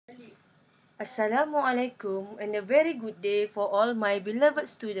Assalamualaikum and a very good day for all my beloved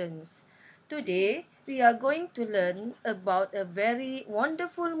students. Today, we are going to learn about a very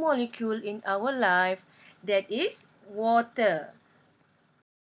wonderful molecule in our life, that is water.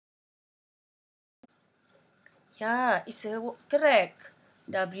 Yeah, it's correct.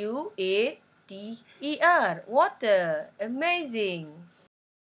 W-A-T-E-R, water. Amazing.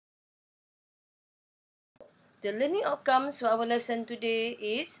 The learning outcomes for our lesson today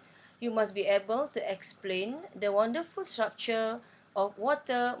is you must be able to explain the wonderful structure of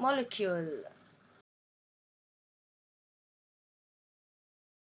water molecule.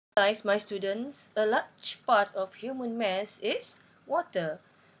 Guys, my students, a large part of human mass is water,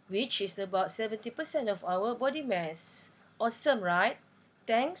 which is about 70% of our body mass. Awesome, right?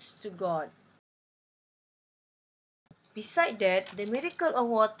 Thanks to God. Beside that, the miracle of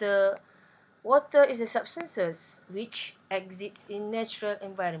water is a substances which exists in natural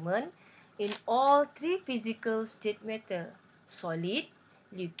environment in all three physical state matter: solid,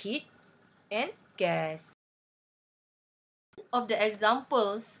 liquid, and gas. Of the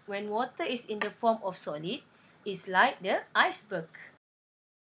examples when water is in the form of solid is like the iceberg,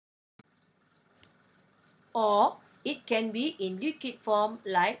 or it can be in liquid form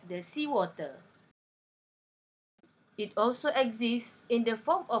like the seawater. It also exists in the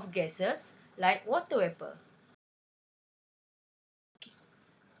form of gases like water vapor.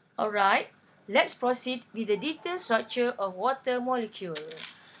 Alright, let's proceed with the detailed structure of water molecule.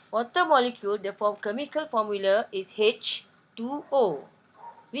 Water molecule, the chemical formula is H2O,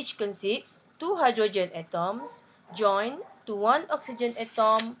 which consists two hydrogen atoms joined to one oxygen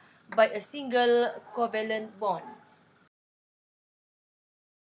atom by a single covalent bond.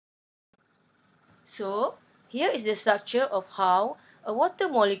 So, here is the structure of how a water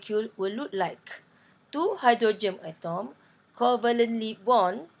molecule will look like. Two hydrogen atoms covalently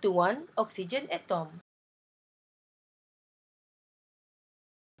bond to one oxygen atom.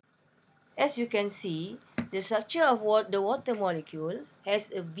 As you can see, the structure of the water molecule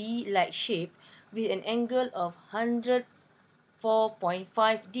has a V-like shape with an angle of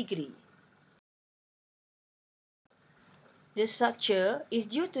 104.5 degree. The structure is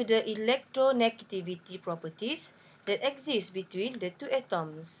due to the electronegativity properties that exist between the two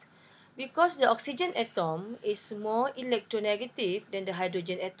atoms. Because the oxygen atom is more electronegative than the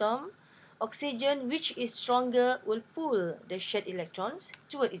hydrogen atom, oxygen, which is stronger, will pull the shared electrons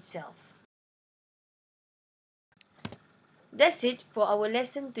toward itself. That's it for our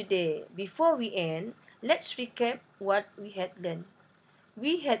lesson today. Before we end, let's recap what we had learned.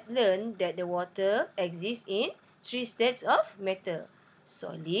 We had learned that the water exists in three states of matter: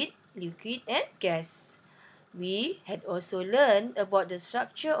 solid, liquid, and gas. We had also learned about the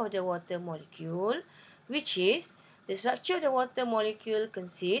structure of the water molecule, which is the structure of the water molecule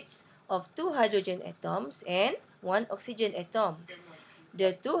consists of two hydrogen atoms and one oxygen atom.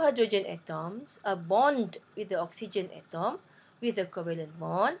 The two hydrogen atoms are bonded with the oxygen atom with a covalent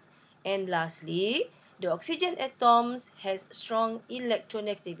bond. And lastly, the oxygen atoms has strong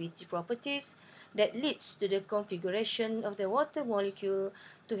electronegativity properties that leads to the configuration of the water molecule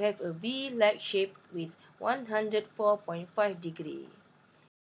to have a V-like shape with 104.5 degree.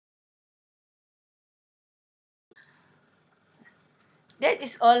 That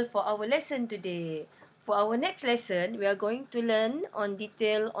is all for our lesson today. For our next lesson, we are going to learn on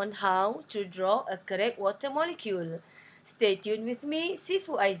detail on how to draw a correct water molecule. Stay tuned with me,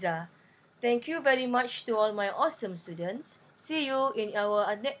 Sifu Aiza. Thank you very much to all my awesome students. See you in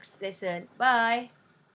our next lesson. Bye!